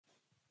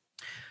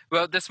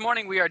Well, this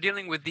morning we are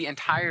dealing with the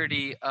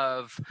entirety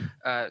of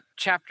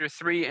chapter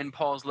 3 in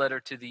Paul's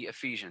letter to the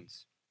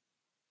Ephesians.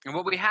 And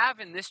what we have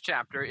in this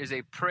chapter is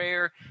a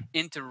prayer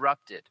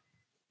interrupted.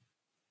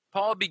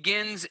 Paul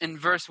begins in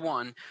verse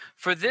 1,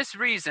 "For this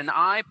reason,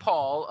 I,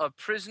 Paul, a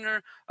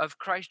prisoner of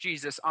Christ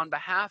Jesus, on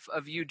behalf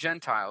of you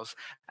Gentiles."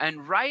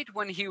 And right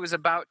when he was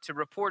about to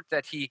report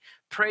that he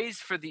prays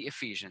for the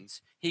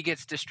Ephesians, he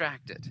gets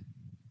distracted.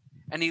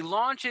 And he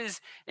launches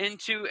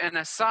into an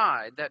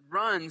aside that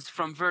runs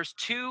from verse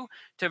 2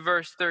 to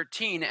verse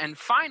 13. And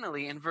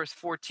finally, in verse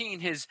 14,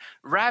 his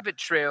rabbit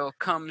trail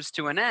comes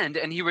to an end.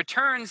 And he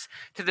returns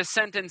to the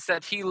sentence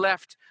that he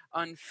left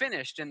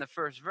unfinished in the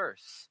first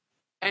verse.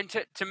 And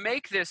to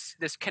make this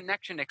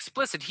connection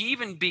explicit, he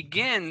even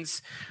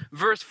begins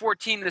verse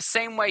 14 the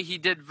same way he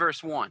did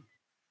verse 1.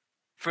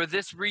 For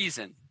this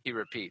reason, he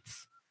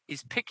repeats.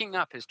 He's picking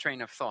up his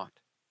train of thought.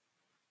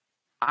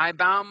 I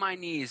bow my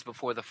knees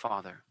before the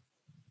Father.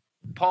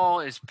 Paul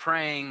is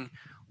praying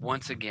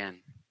once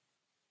again,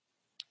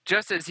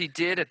 just as he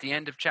did at the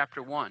end of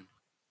chapter 1.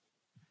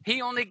 He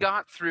only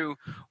got through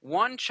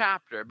one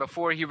chapter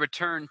before he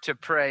returned to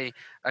pray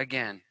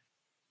again,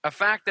 a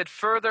fact that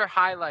further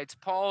highlights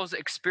Paul's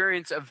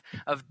experience of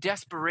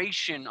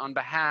desperation on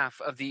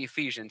behalf of the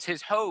Ephesians.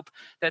 His hope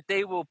that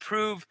they will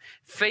prove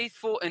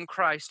faithful in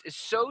Christ is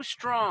so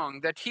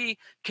strong that he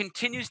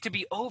continues to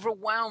be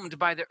overwhelmed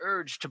by the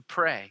urge to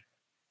pray.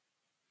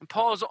 And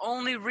Paul's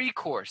only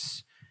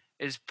recourse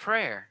is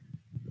prayer.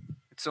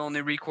 It's the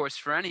only recourse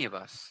for any of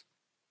us.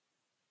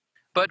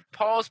 But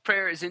Paul's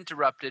prayer is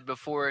interrupted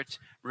before it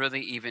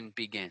really even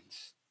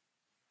begins.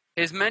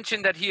 His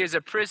mention that he is a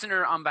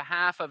prisoner on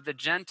behalf of the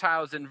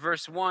Gentiles in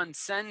verse 1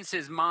 sends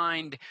his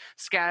mind,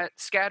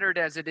 scattered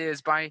as it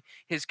is by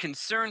his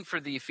concern for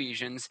the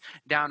Ephesians,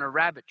 down a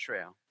rabbit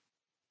trail.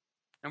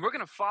 And we're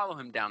going to follow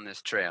him down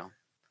this trail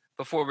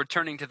before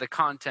returning to the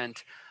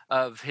content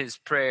of his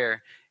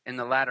prayer in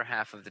the latter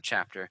half of the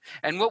chapter.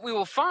 And what we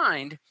will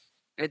find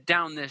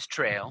down this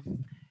trail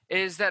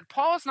is that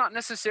Paul's not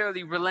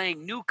necessarily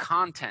relaying new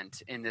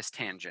content in this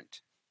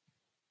tangent.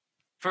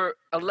 For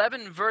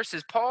 11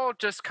 verses, Paul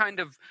just kind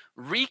of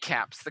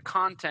recaps the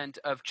content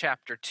of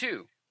chapter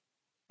 2,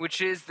 which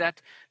is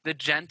that the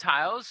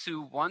Gentiles who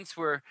once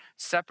were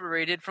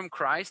separated from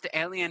Christ,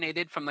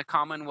 alienated from the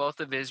commonwealth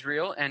of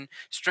Israel, and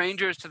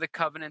strangers to the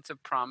covenants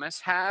of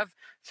promise, have,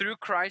 through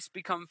Christ,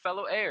 become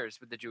fellow heirs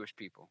with the Jewish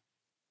people,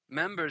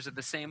 members of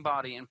the same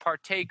body, and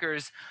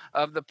partakers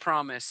of the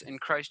promise in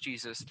Christ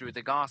Jesus through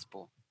the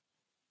gospel.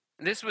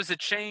 And this was a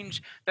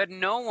change that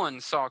no one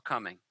saw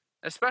coming,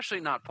 especially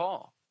not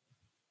Paul.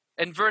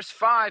 In verse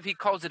 5, he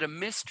calls it a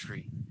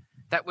mystery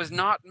that was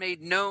not made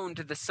known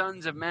to the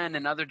sons of men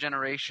in other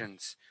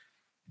generations.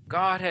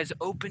 God has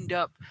opened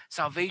up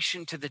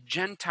salvation to the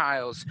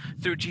Gentiles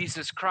through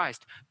Jesus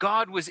Christ.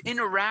 God was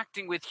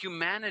interacting with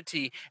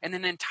humanity in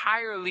an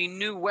entirely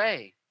new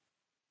way.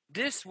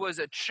 This was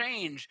a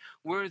change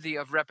worthy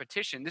of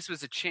repetition. This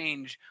was a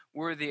change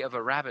worthy of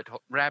a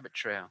rabbit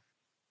trail.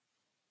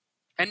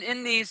 And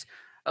in these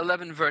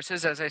 11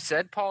 verses, as I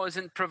said, Paul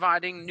isn't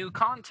providing new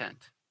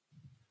content.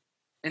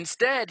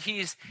 Instead,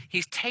 he's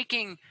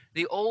taking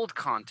the old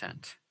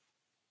content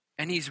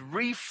and he's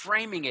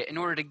reframing it in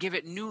order to give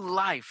it new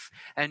life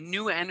and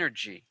new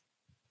energy.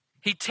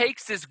 He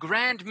takes this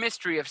grand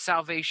mystery of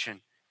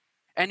salvation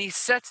and he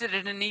sets it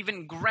in an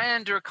even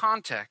grander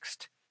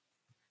context.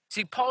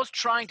 See, Paul's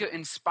trying to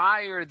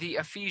inspire the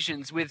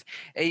Ephesians with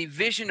a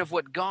vision of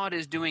what God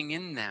is doing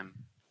in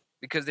them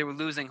because they were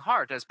losing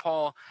heart, as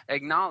Paul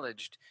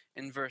acknowledged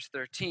in verse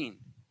 13.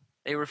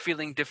 They were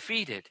feeling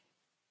defeated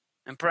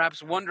and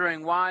perhaps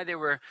wondering why they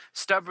were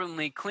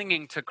stubbornly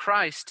clinging to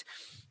Christ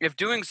if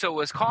doing so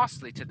was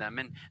costly to them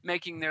and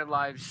making their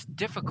lives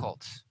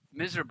difficult,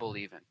 miserable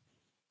even.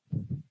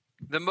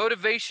 The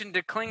motivation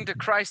to cling to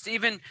Christ,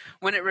 even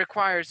when it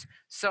requires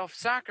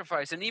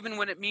self-sacrifice, and even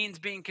when it means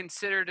being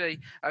considered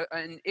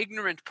an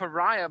ignorant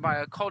pariah by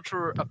a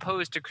culture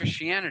opposed to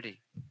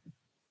Christianity.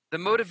 The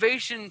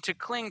motivation to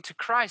cling to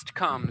Christ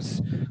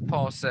comes,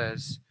 Paul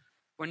says,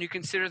 when you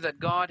consider that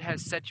God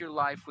has set your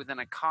life within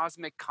a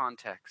cosmic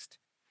context,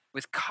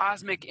 with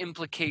cosmic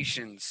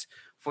implications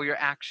for your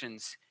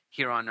actions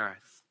here on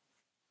earth.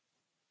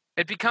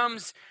 It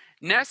becomes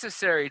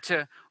necessary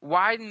to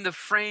widen the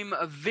frame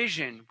of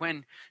vision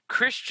when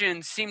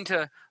Christians seem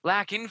to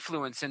lack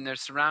influence in their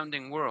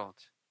surrounding world.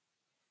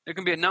 There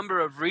can be a number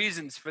of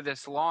reasons for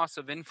this loss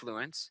of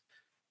influence.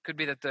 It could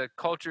be that the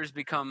cultures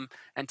become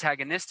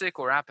antagonistic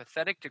or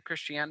apathetic to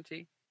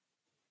Christianity,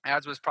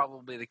 as was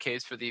probably the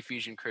case for the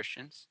Ephesian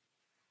Christians.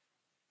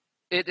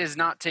 It is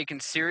not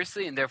taken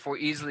seriously and therefore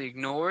easily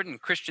ignored,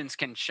 and Christians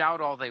can shout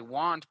all they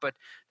want, but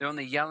they're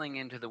only yelling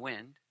into the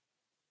wind.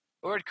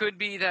 Or it could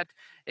be that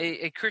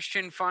a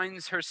Christian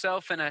finds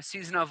herself in a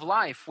season of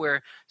life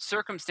where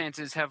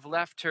circumstances have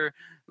left her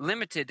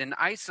limited and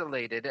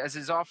isolated, as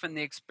is often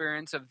the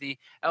experience of the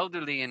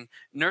elderly in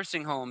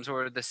nursing homes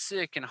or the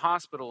sick in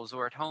hospitals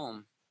or at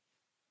home.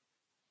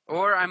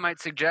 Or I might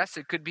suggest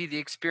it could be the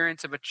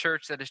experience of a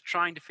church that is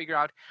trying to figure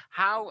out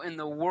how in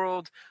the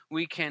world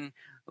we can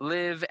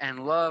live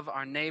and love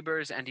our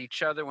neighbors and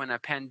each other when a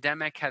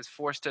pandemic has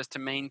forced us to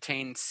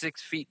maintain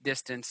 6 feet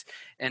distance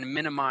and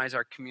minimize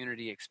our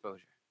community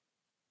exposure.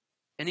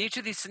 In each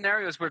of these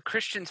scenarios where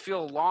Christians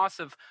feel a loss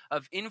of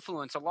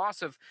influence, a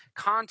loss of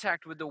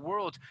contact with the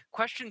world,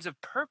 questions of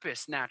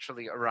purpose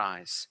naturally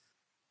arise.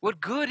 What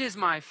good is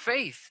my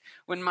faith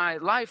when my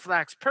life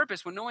lacks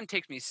purpose, when no one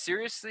takes me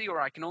seriously,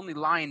 or I can only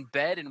lie in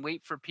bed and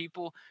wait for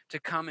people to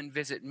come and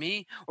visit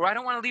me, or I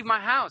don't want to leave my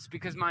house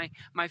because my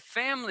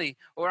family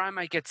or I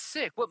might get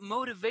sick? What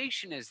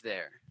motivation is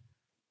there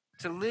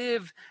to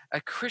live a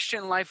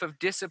Christian life of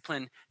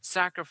discipline,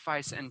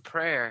 sacrifice, and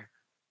prayer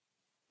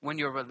when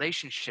your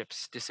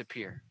relationships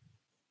disappear?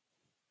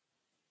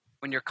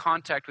 When your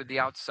contact with the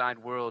outside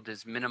world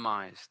is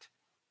minimized?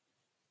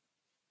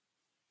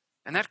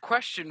 And that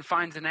question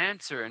finds an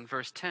answer in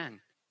verse 10,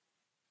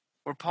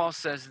 where Paul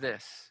says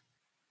this: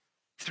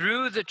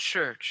 through the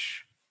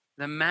church,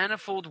 the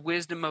manifold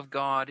wisdom of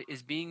God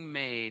is being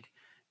made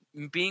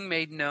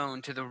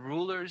known to the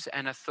rulers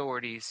and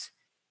authorities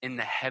in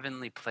the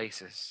heavenly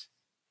places.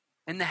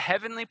 In the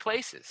heavenly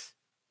places.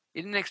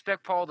 You didn't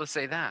expect Paul to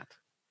say that.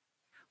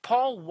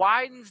 Paul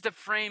widens the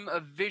frame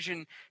of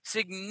vision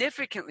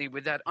significantly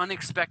with that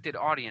unexpected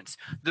audience.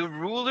 The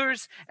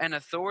rulers and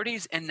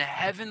authorities in the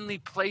heavenly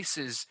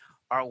places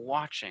are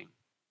watching.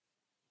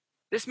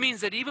 This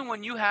means that even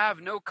when you have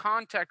no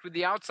contact with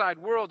the outside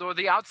world, or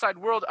the outside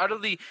world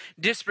utterly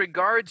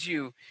disregards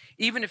you,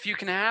 even if you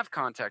can have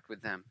contact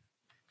with them,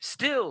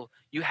 still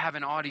you have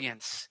an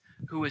audience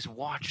who is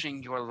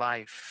watching your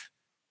life.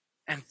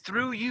 And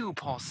through you,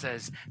 Paul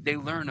says, they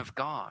learn of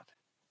God.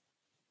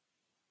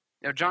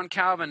 Now, John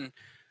Calvin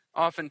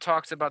often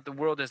talks about the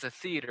world as a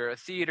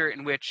theater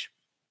in which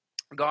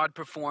God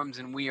performs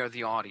and we are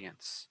the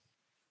audience.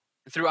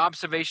 Through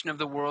observation of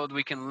the world,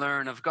 we can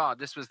learn of God.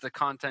 This was the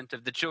content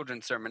of the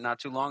children's sermon not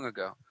too long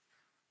ago.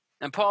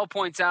 And Paul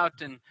points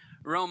out in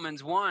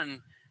Romans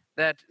 1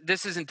 that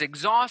this isn't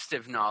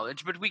exhaustive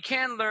knowledge, but we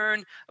can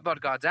learn about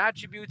God's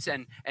attributes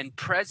and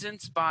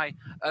presence by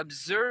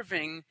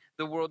observing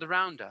the world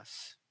around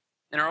us.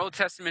 And our Old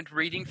Testament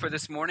reading for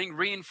this morning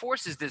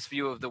reinforces this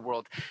view of the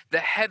world. The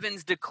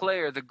heavens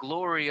declare the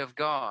glory of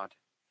God,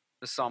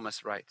 the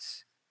psalmist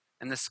writes,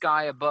 and the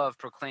sky above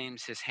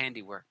proclaims his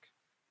handiwork.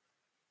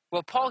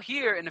 Well, Paul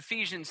here in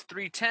Ephesians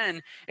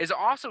 3:10 is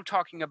also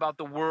talking about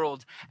the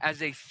world as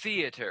a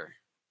theater.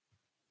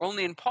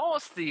 Only in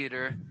Paul's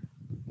theater,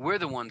 we're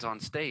the ones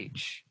on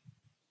stage.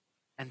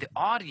 And the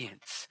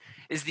audience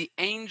is the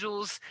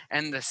angels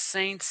and the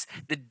saints,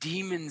 the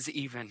demons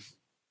even,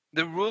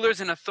 the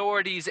rulers and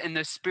authorities in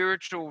the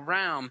spiritual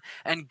realm.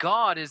 And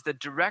God is the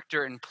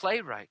director and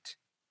playwright.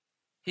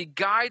 He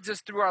guides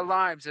us through our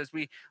lives as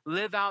we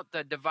live out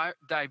the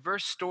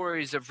diverse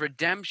stories of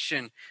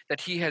redemption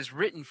that he has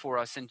written for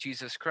us in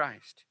Jesus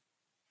Christ.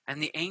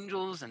 And the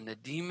angels and the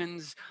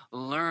demons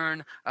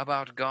learn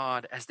about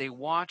God as they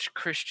watch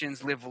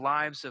Christians live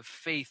lives of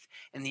faith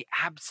in the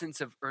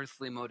absence of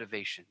earthly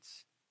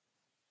motivations.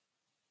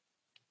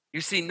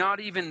 You see,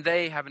 not even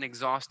they have an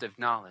exhaustive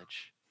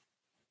knowledge,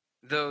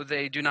 though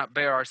they do not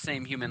bear our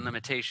same human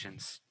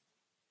limitations.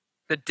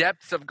 The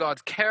depths of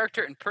God's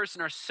character and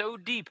person are so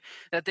deep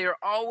that they are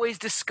always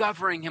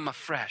discovering him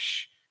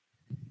afresh.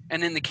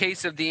 And in the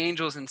case of the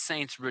angels and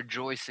saints,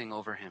 rejoicing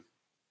over him.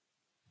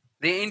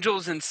 The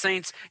angels and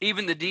saints,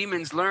 even the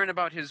demons, learn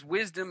about his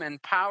wisdom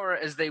and power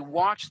as they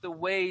watch the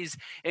ways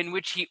in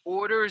which he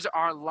orders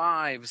our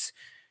lives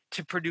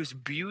to produce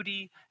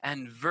beauty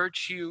and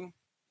virtue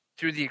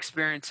through the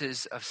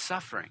experiences of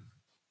suffering.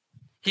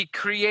 He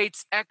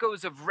creates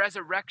echoes of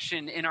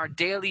resurrection in our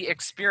daily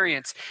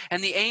experience,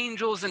 and the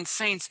angels and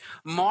saints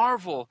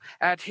marvel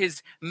at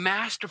his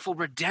masterful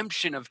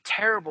redemption of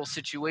terrible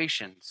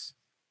situations.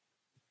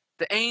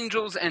 The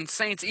angels and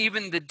saints,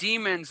 even the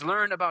demons,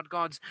 learn about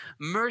God's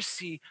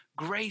mercy,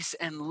 grace,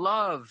 and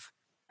love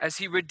as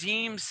he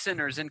redeems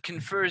sinners and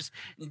confers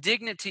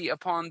dignity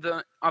upon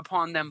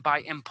them by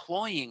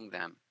employing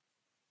them,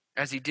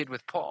 as he did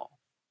with Paul.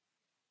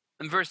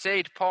 In verse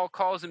 8, Paul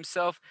calls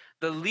himself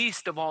the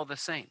least of all the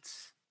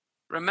saints.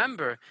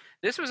 Remember,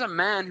 this was a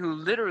man who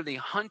literally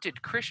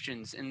hunted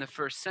Christians in the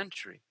first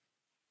century.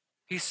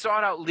 He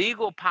sought out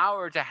legal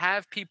power to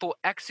have people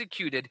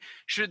executed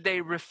should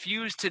they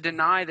refuse to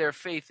deny their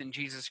faith in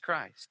Jesus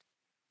Christ.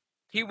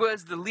 He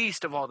was the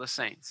least of all the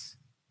saints.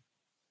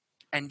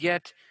 And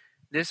yet,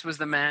 this was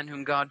the man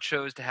whom God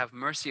chose to have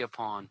mercy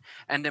upon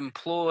and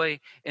employ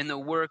in the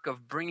work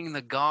of bringing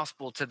the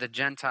gospel to the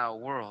Gentile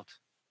world.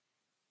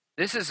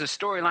 This is a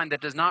storyline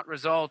that does not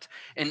result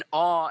in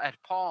awe at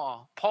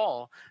Paul,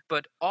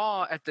 but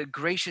awe at the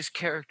gracious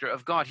character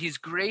of God. He's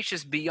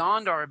gracious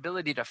beyond our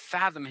ability to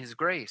fathom his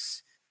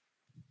grace.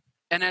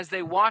 And as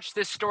they watch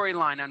this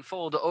storyline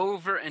unfold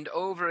over and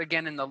over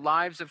again in the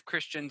lives of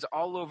Christians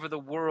all over the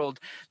world,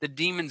 the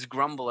demons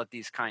grumble at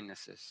these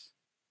kindnesses,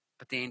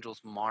 but the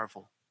angels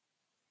marvel.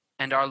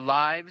 And our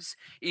lives,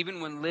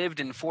 even when lived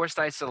in forced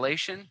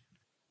isolation,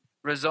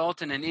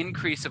 result in an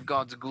increase of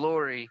God's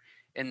glory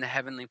in the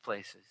heavenly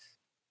places.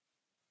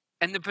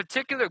 And the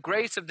particular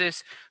grace of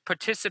this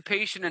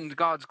participation in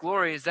God's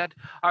glory is that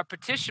our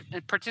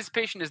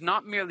participation is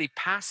not merely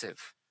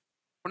passive.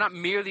 We're not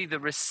merely the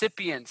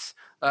recipients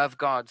of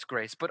God's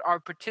grace, but our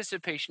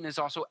participation is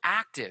also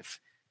active.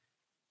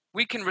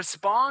 We can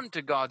respond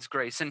to God's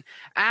grace and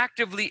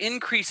actively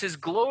increase his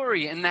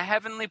glory in the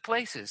heavenly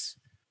places.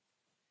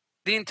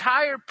 The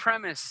entire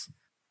premise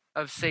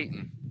of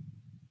Satan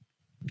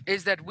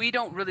is that we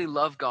don't really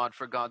love God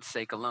for God's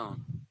sake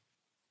alone.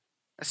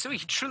 So he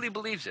truly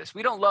believes this.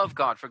 We don't love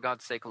God for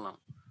God's sake alone.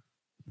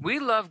 We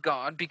love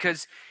God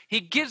because he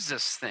gives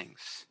us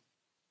things.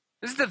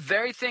 This is the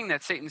very thing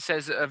that Satan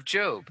says of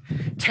Job.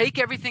 Take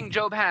everything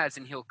Job has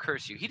and he'll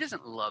curse you. He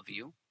doesn't love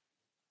you.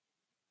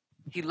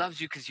 He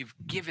loves you because you've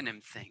given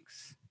him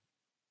things.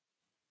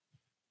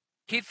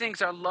 He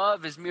thinks our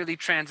love is merely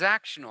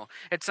transactional.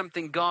 It's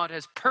something God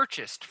has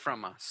purchased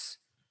from us,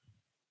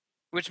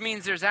 which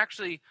means there's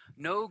actually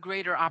no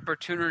greater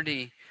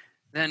opportunity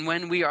than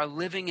when we are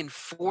living in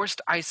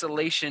forced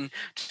isolation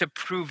to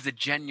prove the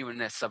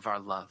genuineness of our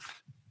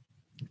love,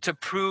 to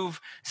prove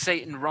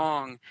Satan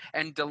wrong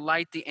and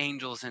delight the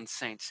angels and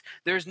saints.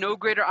 There's no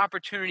greater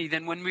opportunity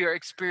than when we are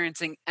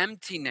experiencing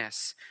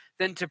emptiness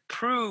than to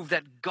prove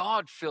that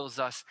God fills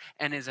us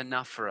and is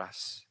enough for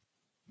us.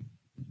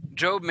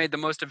 Job made the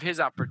most of his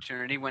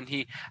opportunity when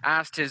he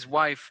asked his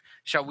wife,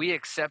 "Shall we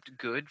accept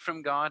good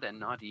from God and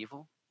not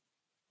evil?"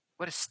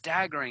 What a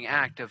staggering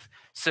act of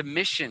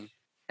submission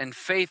and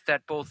faith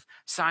that both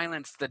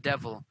silenced the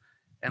devil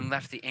and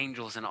left the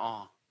angels in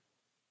awe.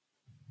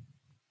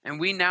 And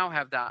we now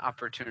have that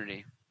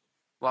opportunity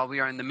while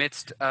we are in the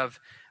midst of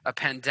a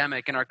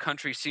pandemic and our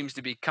country seems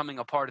to be coming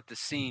apart at the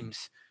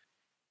seams,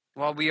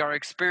 while we are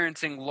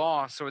experiencing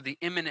loss or the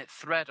imminent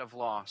threat of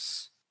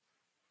loss,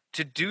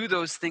 to do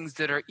those things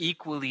that are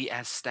equally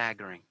as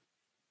staggering,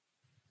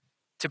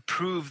 to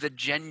prove the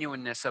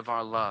genuineness of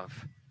our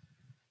love,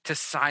 to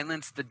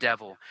silence the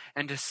devil,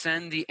 and to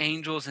send the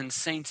angels and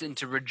saints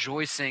into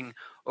rejoicing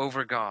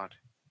over God.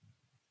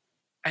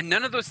 And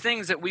none of those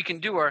things that we can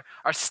do are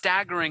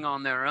staggering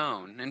on their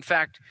own. In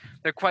fact,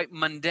 they're quite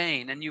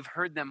mundane, and you've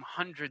heard them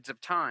hundreds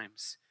of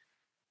times.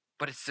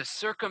 But it's the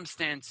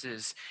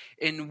circumstances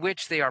in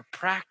which they are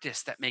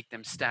practiced that make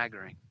them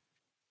staggering.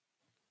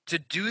 To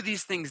do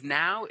these things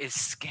now is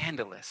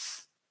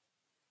scandalous.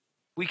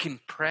 We can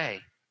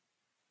pray.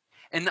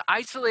 In the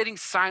isolating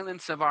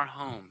silence of our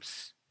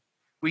homes,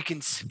 we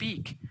can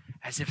speak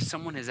as if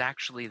someone is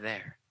actually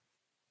there.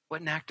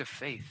 What an act of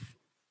faith.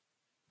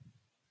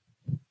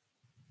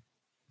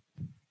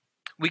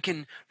 We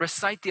can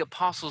recite the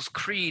Apostles'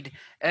 Creed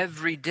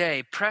every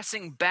day,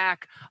 pressing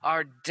back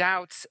our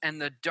doubts and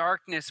the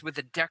darkness with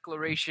a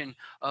declaration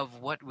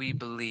of what we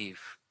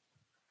believe,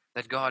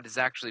 that God is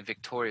actually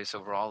victorious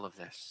over all of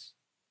this.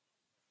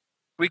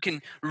 We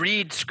can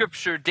read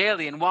Scripture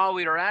daily, and while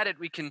we are at it,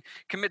 we can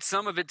commit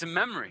some of it to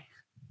memory.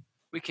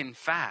 We can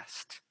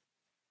fast.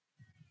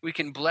 We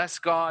can bless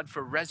God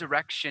for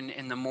resurrection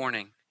in the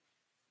morning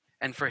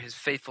and for his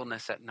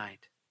faithfulness at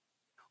night.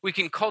 We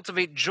can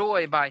cultivate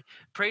joy by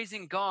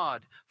praising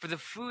God for the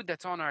food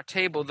that's on our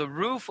table, the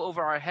roof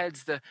over our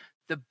heads, the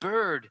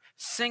bird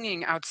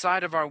singing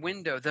outside of our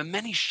window, the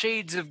many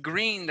shades of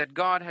green that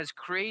God has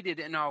created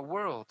in our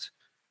world.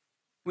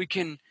 We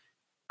can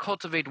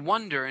cultivate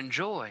wonder and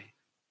joy.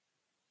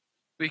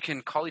 We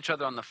can call each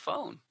other on the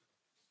phone.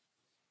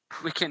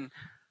 We can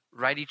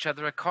write each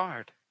other a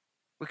card.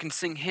 We can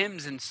sing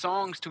hymns and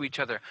songs to each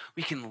other.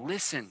 We can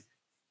listen.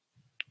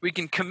 We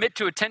can commit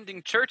to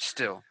attending church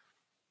still,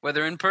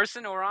 whether in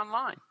person or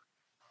online.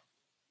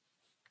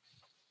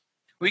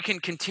 We can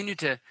continue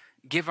to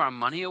give our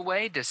money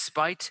away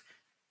despite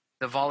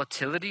the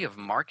volatility of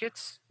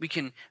markets. We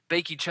can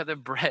bake each other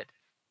bread.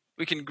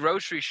 We can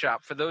grocery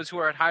shop for those who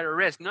are at higher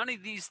risk. None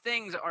of these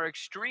things are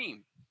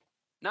extreme.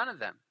 None of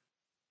them.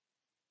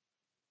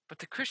 But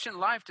the Christian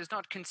life does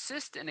not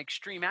consist in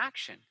extreme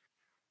action,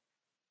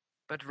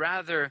 but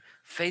rather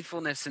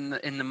faithfulness in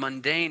the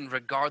mundane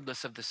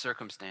regardless of the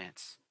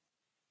circumstance.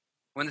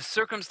 When the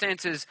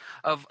circumstances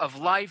of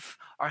life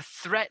are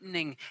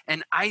threatening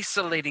and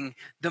isolating,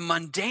 the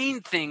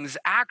mundane things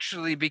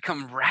actually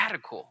become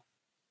radical.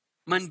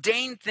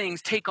 Mundane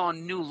things take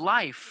on new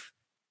life.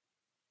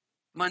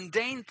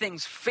 Mundane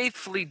things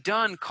faithfully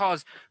done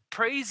cause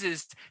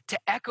praises to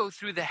echo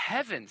through the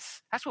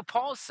heavens. That's what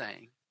Paul's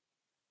saying.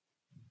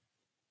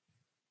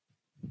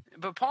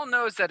 But Paul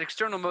knows that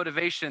external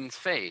motivations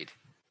fade.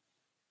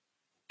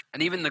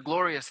 And even the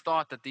glorious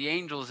thought that the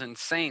angels and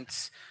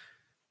saints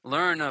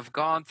learn of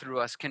God through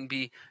us can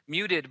be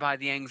muted by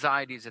the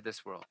anxieties of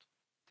this world,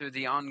 through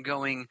the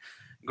ongoing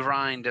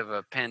grind of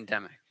a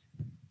pandemic,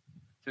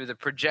 through the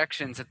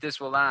projections that this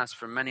will last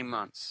for many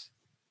months.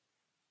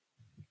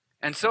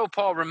 And so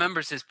Paul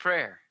remembers his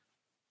prayer.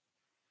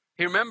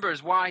 He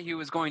remembers why he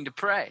was going to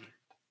pray.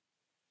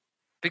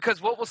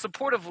 Because what will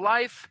support a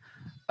life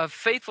of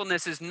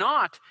faithfulness is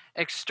not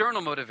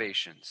external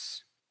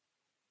motivations.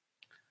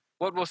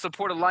 What will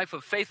support a life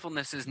of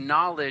faithfulness is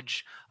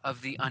knowledge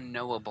of the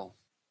unknowable,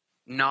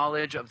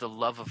 knowledge of the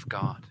love of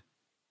God.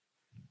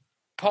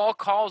 Paul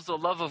calls the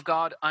love of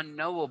God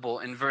unknowable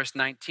in verse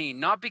 19,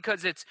 not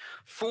because it's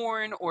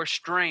foreign or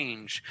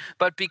strange,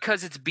 but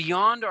because it's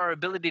beyond our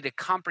ability to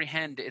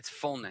comprehend its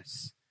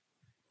fullness.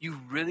 You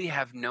really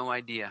have no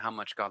idea how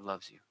much God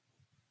loves you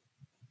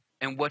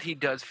and what he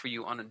does for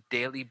you on a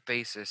daily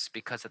basis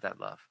because of that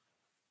love.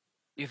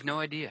 You have no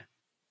idea.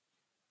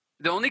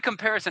 The only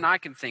comparison I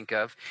can think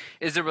of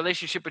is the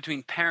relationship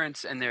between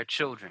parents and their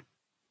children.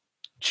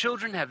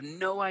 Children have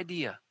no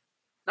idea,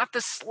 not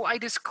the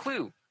slightest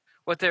clue,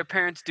 what their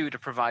parents do to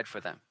provide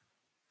for them.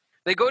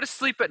 They go to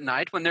sleep at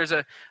night when there's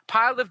a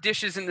pile of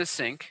dishes in the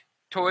sink,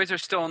 toys are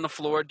still on the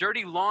floor,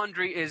 dirty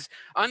laundry is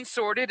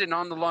unsorted and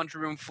on the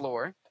laundry room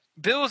floor,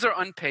 bills are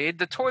unpaid,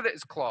 the toilet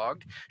is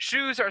clogged,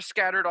 shoes are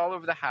scattered all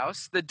over the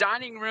house, the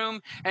dining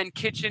room and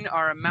kitchen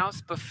are a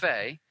mouse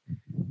buffet,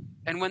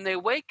 and when they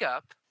wake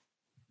up,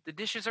 the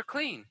dishes are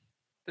clean.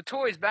 The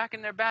toys back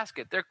in their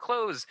basket. Their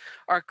clothes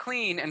are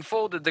clean and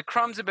folded. The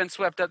crumbs have been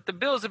swept up. The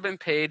bills have been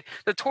paid.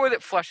 The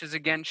toilet flushes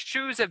again.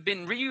 Shoes have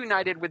been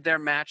reunited with their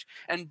match.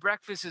 And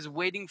breakfast is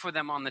waiting for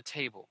them on the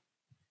table.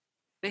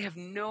 They have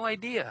no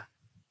idea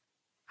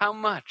how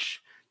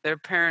much their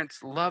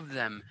parents love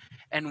them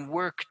and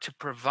work to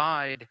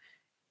provide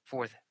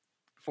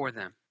for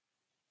them.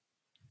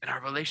 And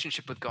our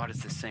relationship with God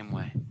is the same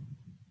way,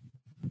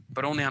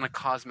 but only on a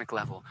cosmic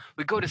level.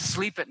 We go to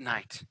sleep at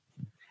night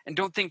and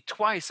don't think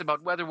twice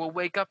about whether we'll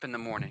wake up in the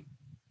morning.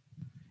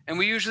 And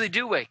we usually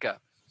do wake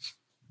up.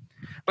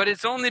 But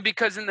it's only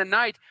because in the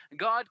night,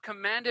 God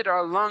commanded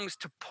our lungs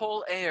to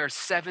pull air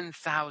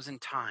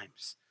 7,000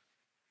 times.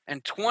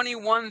 And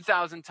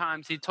 21,000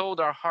 times he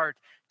told our heart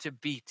to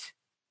beat.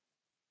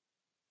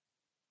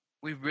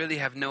 We really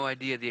have no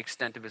idea the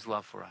extent of his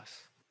love for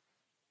us.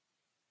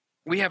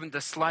 We haven't the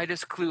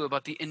slightest clue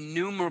about the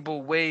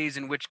innumerable ways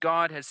in which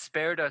God has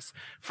spared us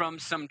from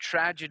some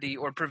tragedy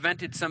or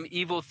prevented some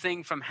evil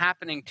thing from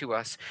happening to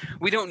us.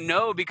 We don't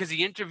know because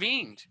he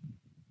intervened,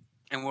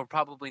 and we'll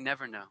probably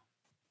never know.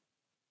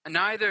 And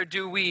neither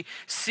do we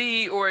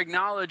see or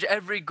acknowledge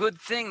every good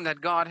thing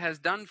that God has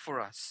done for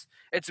us.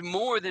 It's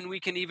more than we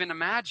can even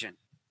imagine.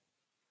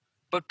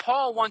 But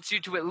Paul wants you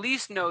to at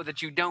least know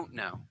that you don't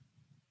know,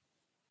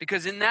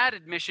 because in that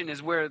admission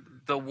is where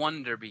the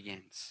wonder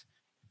begins.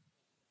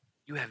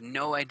 You have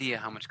no idea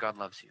how much God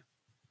loves you.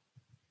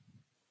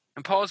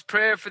 And Paul's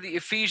prayer for the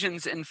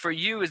Ephesians and for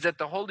you is that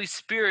the Holy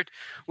Spirit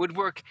would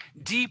work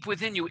deep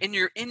within you, in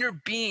your inner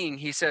being,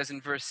 he says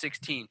in verse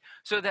 16,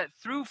 so that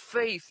through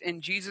faith in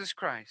Jesus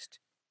Christ,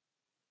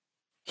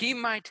 he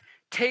might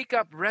take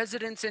up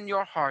residence in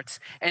your hearts,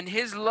 and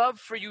his love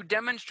for you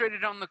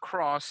demonstrated on the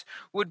cross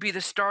would be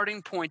the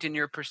starting point in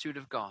your pursuit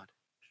of God.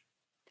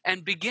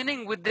 And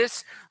beginning with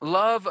this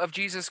love of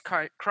Jesus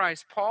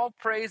Christ, Paul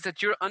prays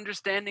that your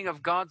understanding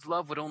of God's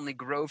love would only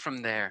grow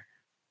from there.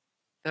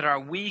 That our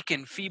weak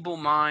and feeble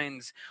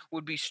minds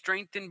would be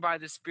strengthened by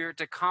the Spirit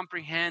to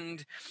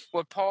comprehend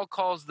what Paul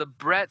calls the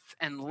breadth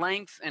and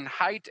length and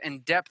height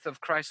and depth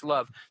of Christ's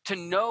love, to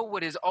know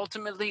what is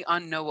ultimately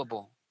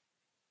unknowable.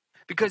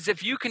 Because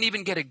if you can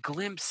even get a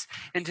glimpse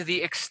into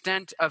the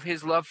extent of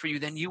his love for you,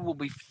 then you will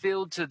be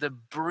filled to the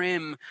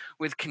brim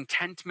with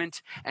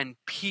contentment and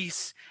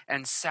peace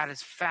and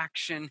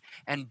satisfaction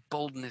and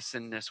boldness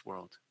in this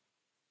world.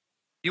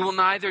 You will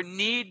neither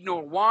need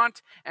nor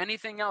want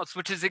anything else,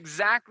 which is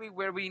exactly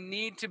where we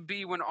need to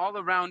be when all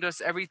around us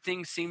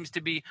everything seems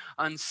to be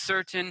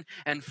uncertain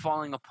and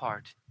falling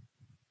apart.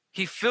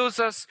 He fills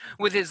us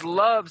with his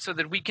love so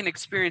that we can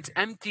experience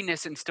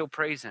emptiness and still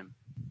praise him,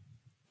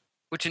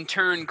 which in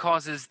turn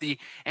causes the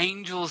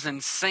angels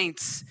and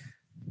saints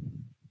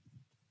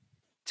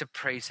to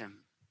praise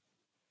him.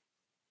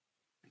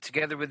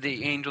 Together with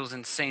the angels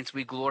and saints,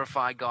 we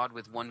glorify God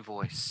with one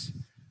voice.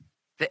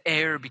 The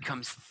air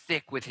becomes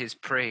thick with his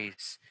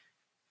praise.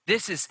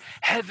 This is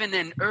heaven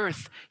and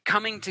earth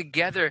coming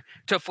together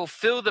to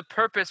fulfill the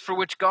purpose for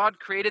which God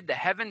created the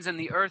heavens and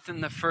the earth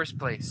in the first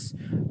place,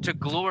 to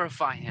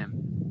glorify him.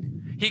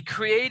 He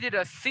created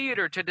a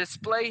theater to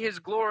display his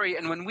glory,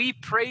 and when we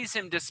praise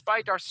him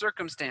despite our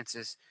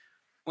circumstances,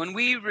 when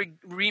we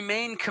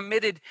remain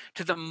committed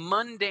to the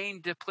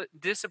mundane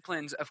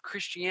disciplines of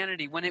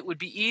Christianity, when it would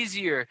be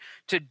easier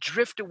to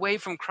drift away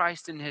from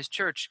Christ and his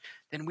church,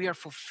 then we are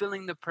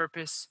fulfilling the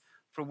purpose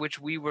for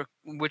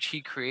which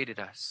he created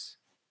us.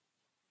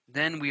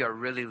 Then we are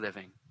really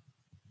living.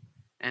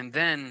 And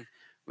then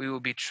we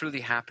will be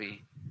truly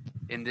happy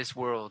in this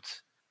world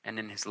and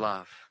in his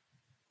love.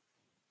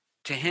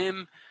 To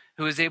him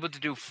who is able to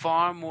do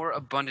far more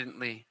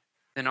abundantly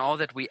than all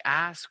that we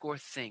ask or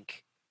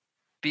think,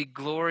 be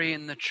glory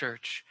in the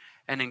church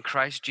and in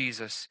Christ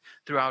Jesus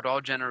throughout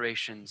all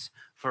generations,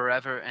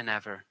 forever and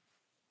ever.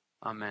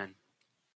 Amen.